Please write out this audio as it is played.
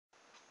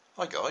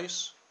Hi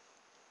guys,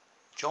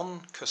 John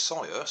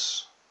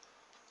Cassius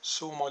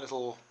saw my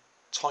little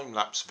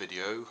time-lapse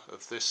video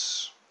of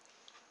this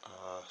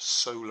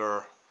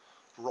solar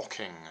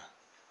rocking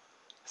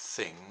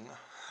thing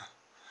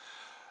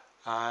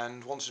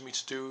and wanted me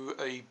to do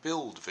a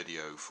build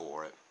video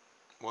for it.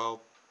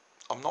 Well,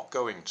 I'm not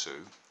going to,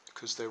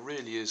 because there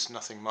really is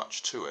nothing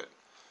much to it.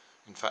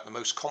 In fact, the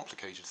most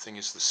complicated thing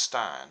is the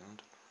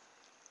stand,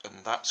 and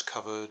that's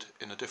covered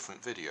in a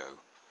different video.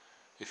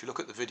 If you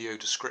look at the video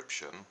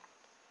description,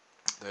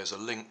 there's a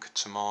link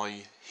to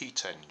my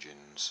heat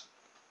engines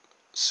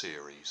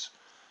series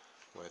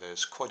where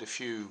there's quite a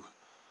few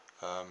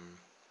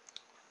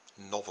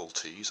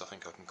novelties, I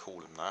think I can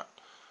call them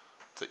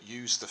that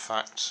use the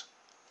fact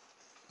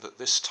that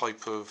this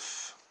type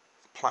of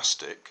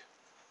plastic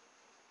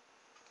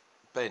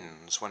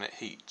bends when it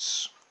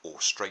heats, or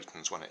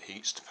straightens when it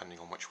heats, depending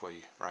on which way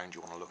round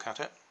you want to look at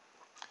it.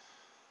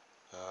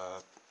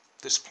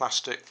 This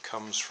plastic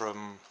comes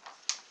from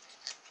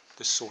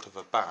this sort of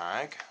a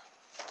bag.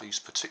 These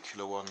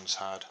particular ones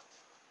had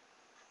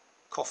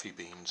coffee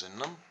beans in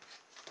them,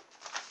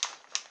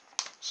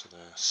 so they're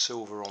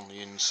silver on the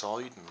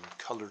inside and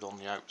coloured on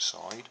the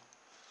outside,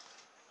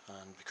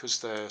 and because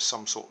they're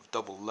some sort of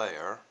double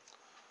layer,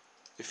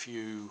 if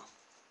you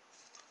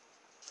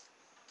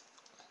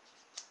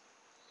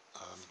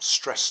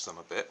stress them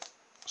a bit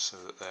so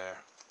that they're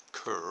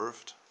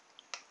curved,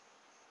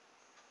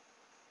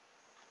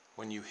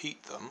 when you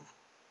heat them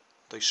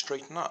they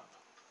straighten up.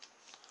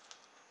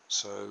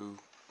 So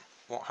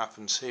what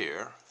happens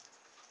here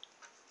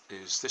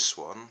is this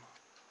one,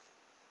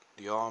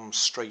 the arms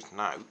straighten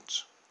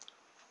out.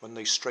 When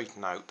they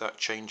straighten out, that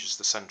changes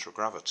the centre of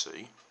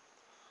gravity,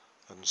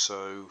 and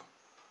so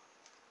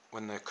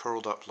when they're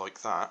curled up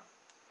like that,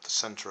 the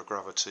centre of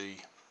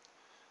gravity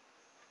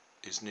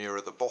is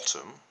nearer the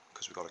bottom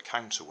because we've got a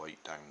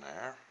counterweight down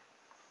there,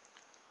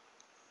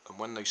 and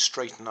when they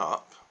straighten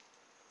up,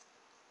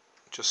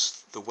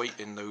 just the weight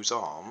in those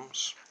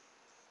arms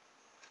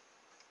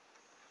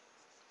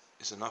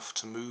is enough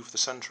to move the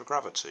centre of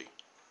gravity.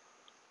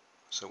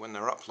 So when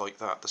they're up like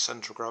that, the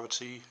centre of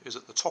gravity is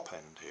at the top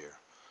end here,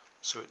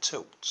 so it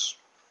tilts.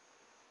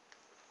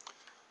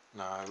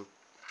 Now,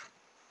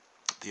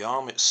 the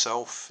arm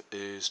itself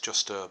is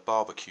just a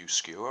barbecue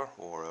skewer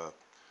or a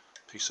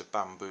piece of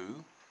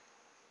bamboo.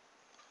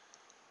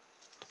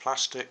 The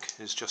plastic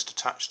is just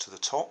attached to the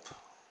top,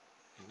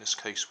 in this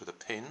case with a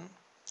pin.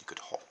 You could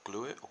hot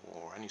glue it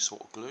or any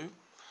sort of glue.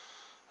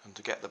 And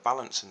to get the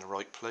balance in the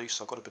right place,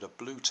 I've got a bit of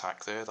blue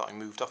tack there that I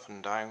moved up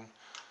and down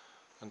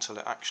until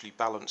it actually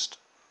balanced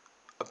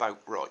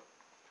about right.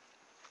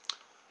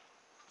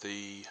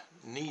 The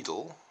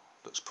needle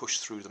that's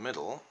pushed through the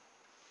middle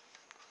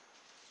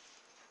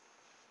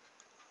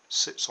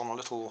sits on a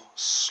little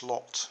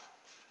slot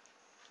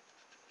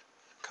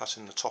cut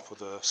in the top of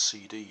the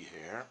CD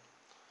here,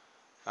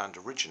 and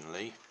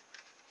originally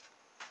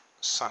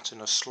sat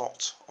in a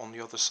slot on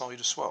the other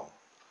side as well.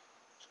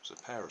 So it's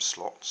a pair of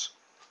slots,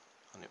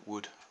 and it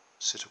would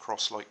sit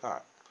across like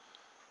that.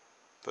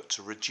 But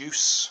to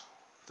reduce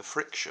the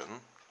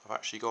friction, I've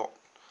actually got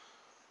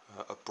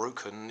a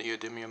broken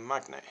neodymium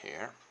magnet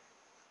here,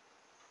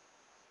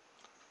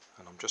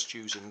 and I'm just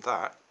using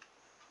that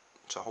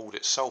to hold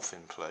itself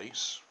in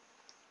place,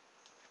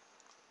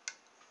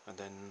 and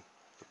then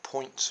the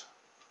point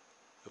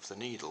of the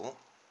needle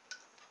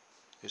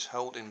is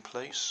held in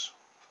place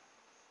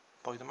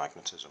by the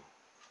magnetism.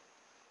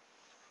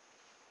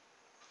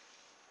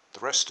 The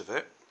rest of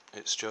it,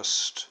 it's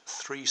just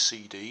 3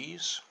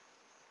 CDs.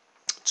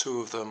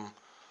 2 of them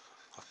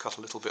I've cut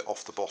a little bit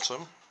off the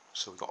bottom,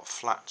 so we've got a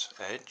flat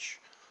edge,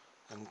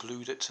 and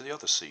glued it to the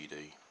other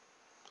CD.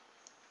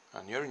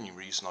 And the only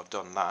reason I've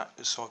done that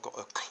is so I've got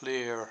a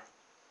clear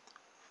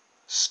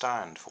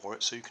stand for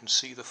it so you can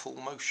see the full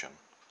motion.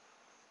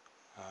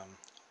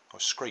 I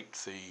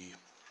scraped the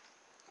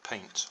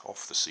paint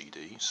off the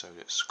CD so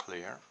it's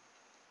clear,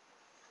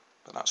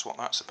 but that's what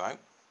that's about.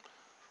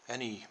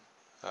 Any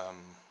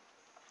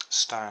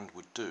stand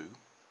would do,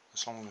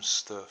 as long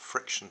as the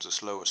friction's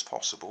as low as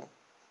possible.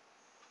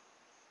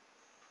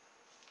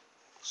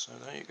 So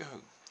there you go.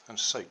 And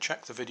so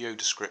check the video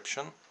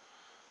description,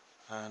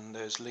 and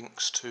there's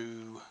links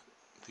to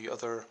the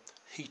other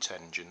heat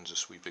engines,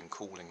 as we've been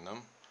calling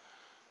them,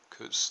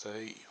 because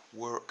they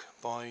work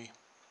by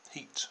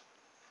heat.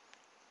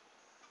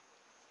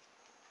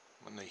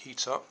 When they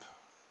heat up,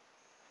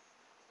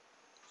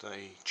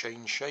 they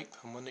change shape,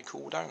 and when they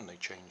cool down, they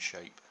change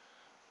shape.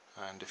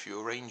 And if you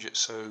arrange it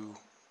so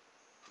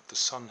the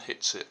sun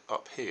hits it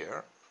up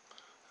here,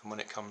 and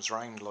when it comes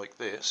round like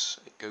this,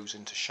 it goes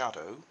into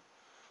shadow,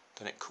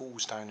 then it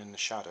cools down in the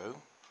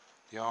shadow,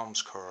 the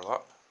arms curl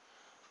up,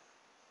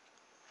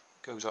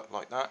 goes up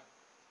like that.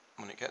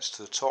 When it gets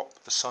to the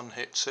top, the sun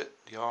hits it,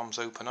 the arms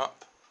open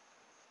up,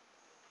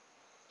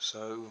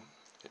 so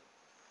it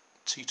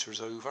teeters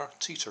over.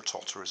 Teeter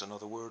Totter is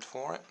another word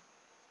for it.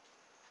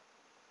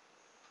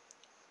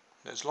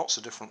 There's lots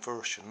of different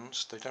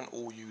versions. They don't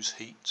all use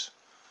heat.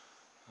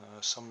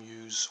 Some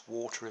use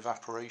water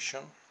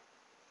evaporation.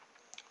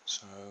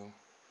 So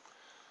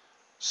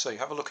So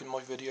have a look in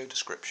my video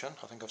description.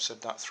 I think I've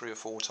said that 3 or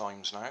 4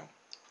 times now.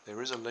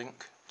 There is a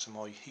link to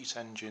my heat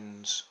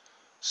engines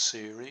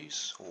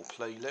series or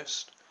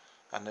playlist,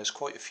 and there's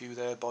quite a few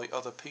there by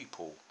other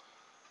people.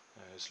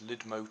 There's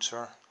Lid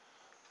Motor,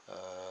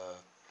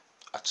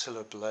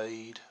 Attila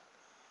Blade,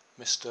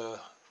 Mr.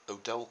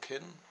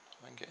 Odelkin,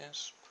 I think it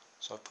is.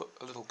 So I've put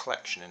a little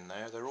collection in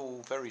there. They're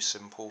all very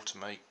simple to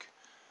make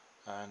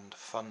and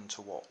fun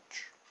to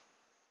watch.